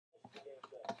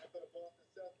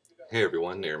Hey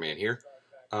everyone, Airman here.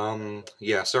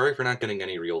 Yeah, sorry for not getting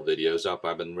any real videos up.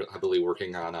 I've been heavily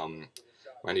working on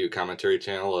my new commentary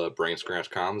channel, Brain Scratch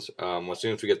Comms. As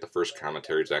soon as we get the first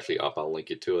commentary is actually up, I'll link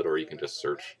you to it, or you can just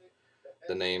search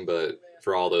the name. But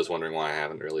for all those wondering why I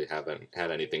haven't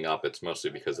had anything up, it's mostly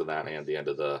because of that and the end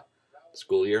of the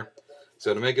school year.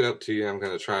 So to make it up to you, I'm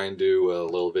going to try and do a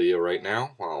little video right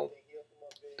now. While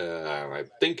I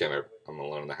think I'm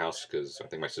alone in the house because I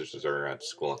think my sisters are at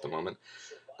school at the moment.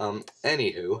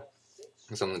 Anywho,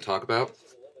 something to talk about.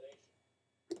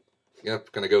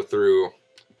 Yep, gonna go through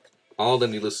all the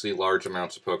needlessly large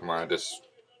amounts of Pokemon and just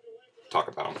talk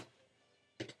about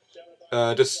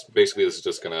them. Just basically, this is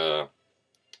just gonna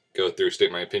go through,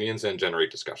 state my opinions, and generate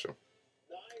discussion.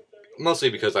 Mostly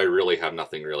because I really have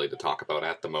nothing really to talk about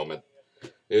at the moment.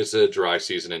 It's a dry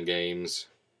season in games,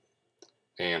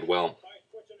 and well,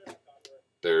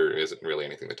 there isn't really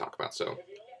anything to talk about. So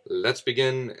let's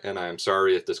begin. And I'm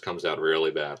sorry if this comes out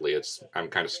really badly. I'm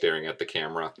kind of staring at the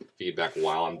camera feedback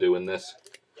while I'm doing this,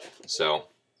 so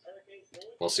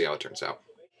we'll see how it turns out.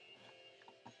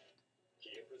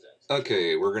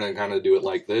 Okay, we're gonna kind of do it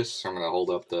like this. I'm gonna hold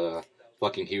up the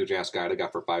fucking huge ass guide I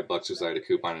got for $5 because I had a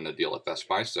coupon and a deal at Best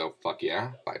Buy. So fuck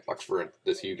yeah, $5 for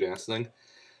this huge ass thing.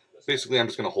 Basically, I'm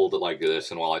just gonna hold it like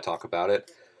this, and while I talk about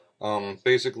it,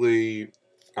 basically,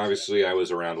 obviously, I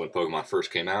was around when Pokemon first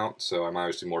came out, so I'm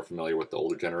obviously more familiar with the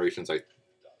older generations. The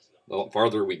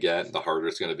farther we get, the harder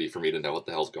it's gonna be for me to know what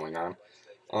the hell's going on.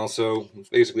 Also,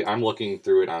 basically, I'm looking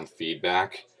through it on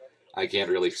feedback. I can't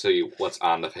really see what's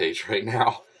on the page right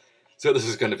now. So this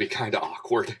is going to be kind of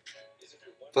awkward.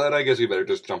 But I guess we better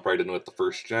just jump right in with the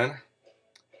first gen.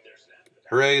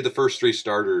 Hooray, the first three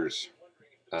starters.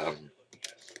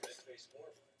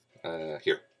 Here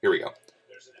we go.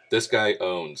 This guy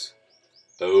owns.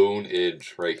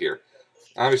 Ownage right here.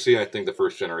 Obviously, I think the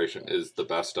first generation is the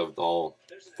best of all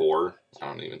four. I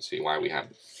don't even see why we have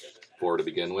four to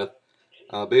begin with.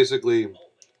 Basically,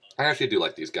 I actually do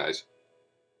like these guys.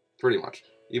 Pretty much.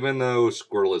 Even though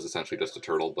Squirtle is essentially just a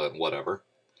turtle, but whatever.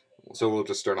 So we'll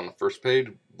just start on the first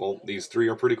page. Well, these three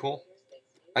are pretty cool.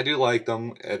 I do like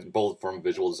them, both from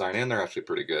visual design, and they're actually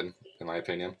pretty good, in my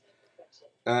opinion.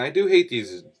 I do hate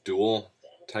these dual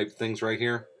type things right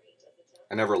here.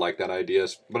 I never liked that idea,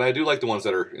 but I do like the ones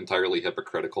that are entirely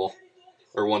hypocritical,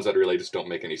 or ones that really just don't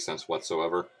make any sense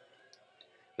whatsoever.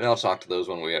 And I'll talk to those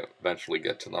when we eventually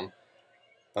get to them.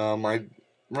 I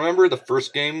remember the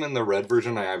first game in the red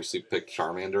version, I obviously picked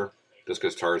Charmander, just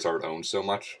because Charizard owns so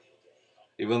much.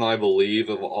 Even though I believe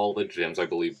of all the gyms, I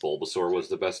believe Bulbasaur was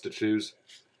the best to choose.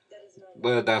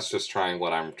 But that's just trying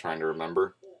what I'm trying to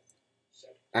remember.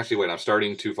 Actually, wait, I'm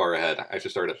starting too far ahead. I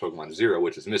should start at Pokemon Zero,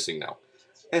 which is missing now.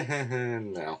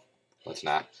 No, let's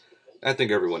not. I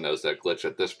think everyone knows that glitch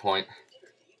at this point.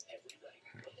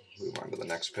 Move on to the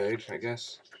next page, I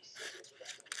guess.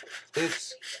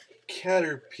 It's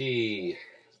Caterpie.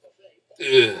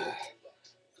 Ugh.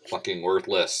 Fucking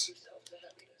worthless.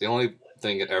 The only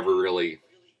thing it ever really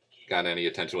got any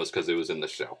attention was because it was in the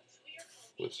show.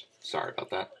 Which, sorry about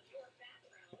that.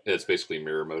 It's basically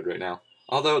mirror mode right now.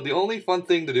 Although, the only fun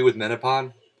thing to do with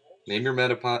Metapod, name your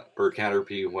Metapod, or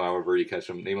Caterpie, however you catch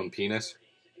them, name them Penis.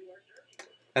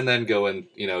 And then go and,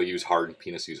 use Harden.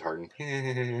 Penis use Harden.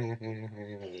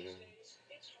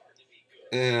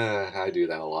 Yeah, I do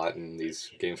that a lot in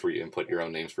these games where you input your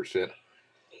own names for shit.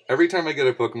 Every time I get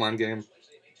a Pokemon game,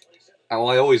 I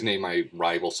always name my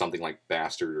rival something like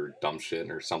Bastard or Dumb Shit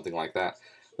or something like that.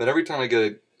 But every time I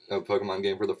get a Pokemon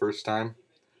game for the first time,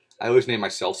 I always name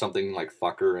myself something like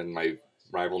Fucker and my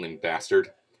rival named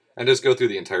Bastard. And just go through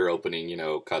the entire opening,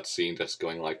 cutscene, just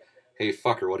going like, hey,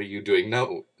 Fucker, what are you doing?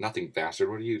 No, nothing, Bastard,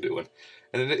 what are you doing?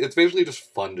 And it's basically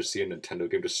just fun to see a Nintendo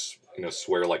game just,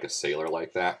 swear like a sailor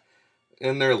like that.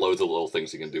 And there are loads of little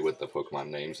things you can do with the Pokemon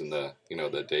names and the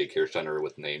daycare center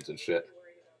with names and shit.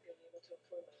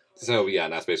 So, yeah,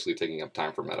 that's basically taking up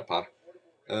time for Metapod.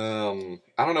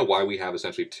 I don't know why we have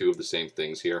essentially two of the same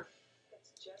things here.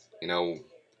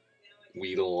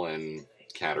 Weedle and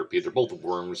Caterpie. They're both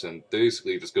worms, and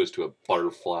basically just goes to a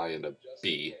butterfly and a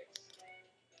bee.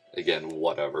 Again,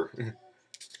 whatever.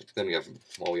 Then we have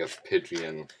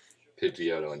Pidgey,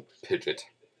 Pidgeotto, and Pidgeot.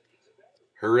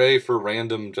 Hooray for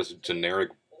random, just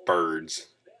generic birds.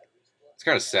 It's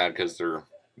kind of sad because they're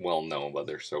well known, but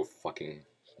they're so fucking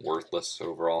worthless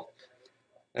overall.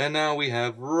 And now we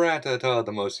have Rattata,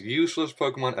 the most useless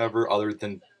Pokemon ever other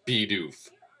than Bidoof.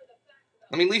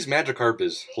 I mean, at least Magikarp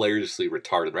is hilariously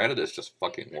retarded. Rattata is just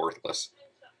fucking worthless.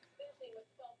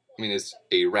 I mean, it's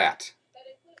a rat.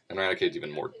 And Raticate's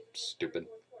even more stupid.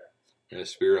 And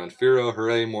Spearow and Fearow,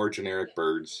 hooray, more generic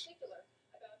birds.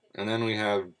 And then we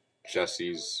have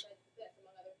Jesse's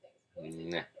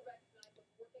Nah.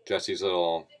 Jesse's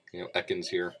little, Ekans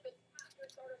here.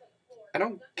 I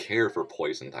don't care for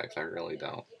poison types, I really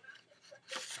don't.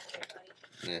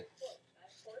 Nah.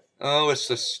 Oh, it's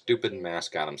the stupid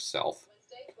mascot himself.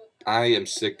 I am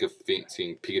sick of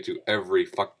seeing Pikachu every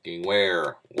fucking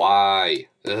where. Why?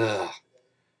 Ugh.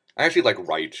 I actually like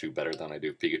Raichu better than I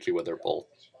do Pikachu, but they're both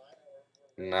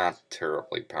not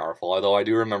terribly powerful. Although I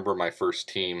do remember my first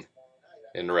team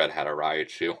in Red had a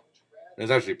Raichu. It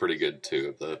was actually pretty good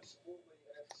too. That's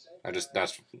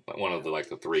one of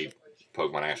the 3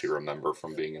 Pokemon I actually remember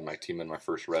from being in my team in my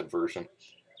first Red version.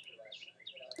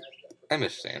 I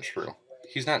miss Sandshrew.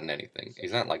 He's not in anything.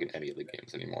 He's not in any of the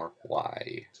games anymore.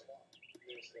 Why?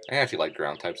 I actually like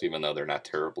ground types, even though they're not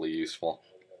terribly useful.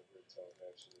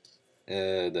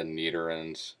 The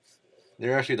Nidorans.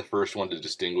 They're actually the first one to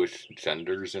distinguish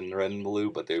genders in Red and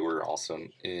Blue, but they were also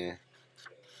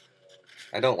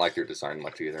I don't like their design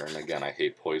much either, and again, I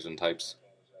hate poison types.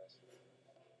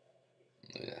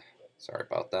 Yeah, sorry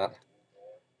about that.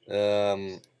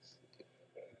 Bleh.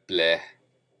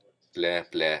 Bleh,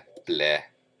 bleh, bleh.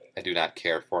 I do not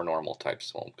care for normal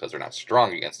types, well, because they're not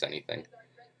strong against anything.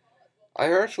 I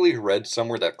actually read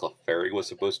somewhere that Clefairy was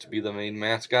supposed to be the main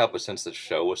mascot, but since the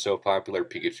show was so popular,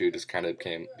 Pikachu just kind of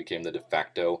became the de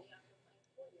facto,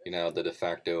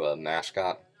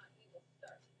 mascot.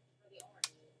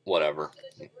 Whatever.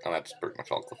 And that's pretty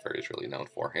much all Clefairy is really known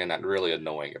for, and that really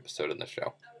annoying episode in the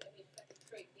show.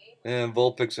 And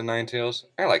Vulpix and Ninetales,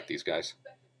 I like these guys.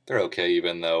 They're okay,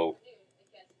 even though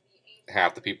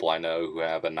half the people I know who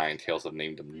have a Ninetales have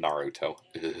named him Naruto.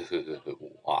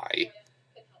 Why?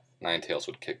 Ninetales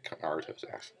would kick Naruto's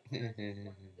ass.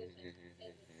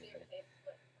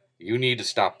 You need to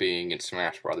stop being in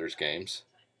Smash Brothers games.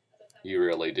 You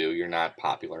really do. You're not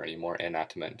popular anymore, and not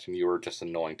to mention you were just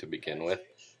annoying to begin with.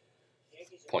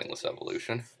 Pointless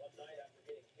evolution.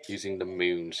 Using the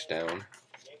Moonstone.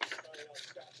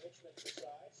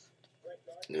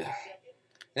 Ugh.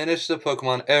 And it's the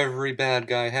Pokemon every bad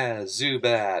guy has.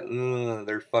 Zubat. Ugh,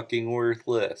 they're fucking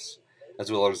worthless.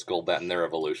 As well as Golbat and their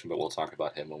evolution, but we'll talk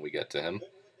about him when we get to him.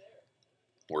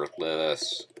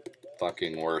 Worthless.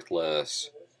 Fucking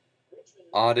worthless.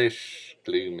 Oddish,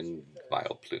 Gloom, and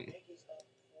Vileplume.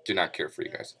 Do not care for you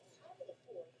guys.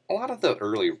 A lot of the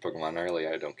earlier Pokemon,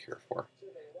 I don't care for.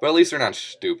 But at least they're not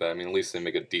stupid. I mean, at least they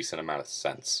make a decent amount of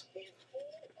sense.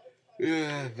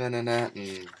 Venonat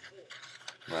and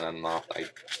Venomoth, I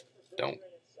don't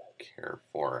care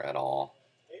for at all.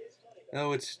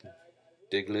 Oh, it's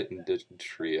Diglett and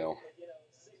Trio.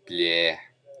 Yeah.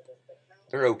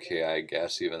 They're okay, I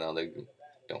guess, even though they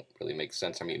don't really make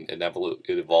sense. I mean, it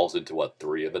evolves into, what,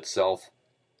 3 of itself?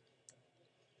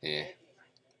 Yeah.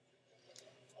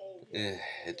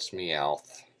 It's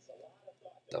Meowth.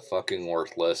 The fucking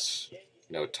worthless,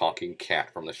 talking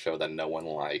cat from the show that no one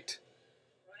liked.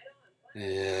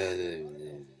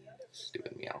 Stupid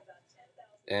Meow.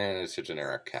 And it's a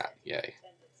generic cat, yay.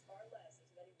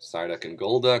 Psyduck and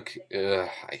Golduck,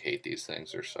 I hate these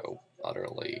things, they're so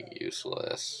utterly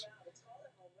useless.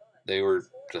 They were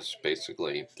just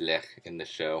basically blech in the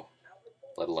show,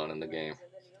 let alone in the game.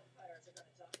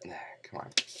 Come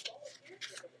on.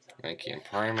 Mankey and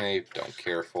Primeape, don't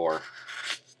care for.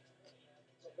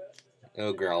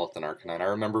 Oh, Growlithe and Arcanine. I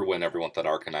remember when everyone thought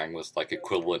Arcanine was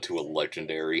equivalent to a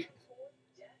legendary.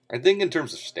 I think in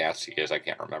terms of stats he is, I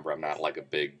can't remember. I'm not a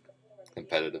big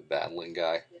competitive battling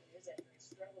guy.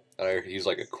 He's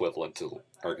equivalent to,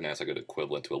 Arcanine's a good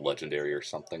equivalent to a legendary or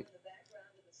something.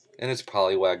 And it's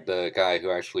Poliwag, the guy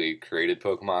who actually created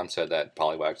Pokemon, said that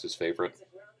Poliwag's his favorite.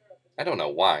 I don't know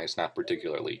why, it's not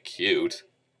particularly cute.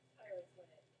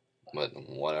 But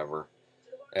whatever.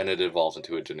 And it evolves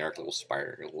into a generic little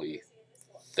spirally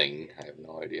thing. I have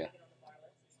no idea.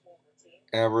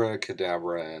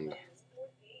 Abracadabra, and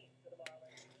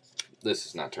this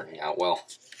is not turning out well.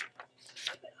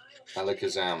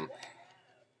 Alakazam.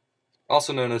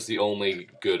 Also known as the only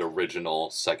good original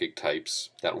psychic types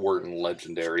that weren't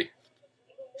legendary.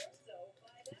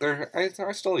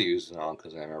 I still use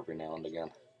Alakazam every now and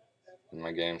again in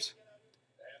my games.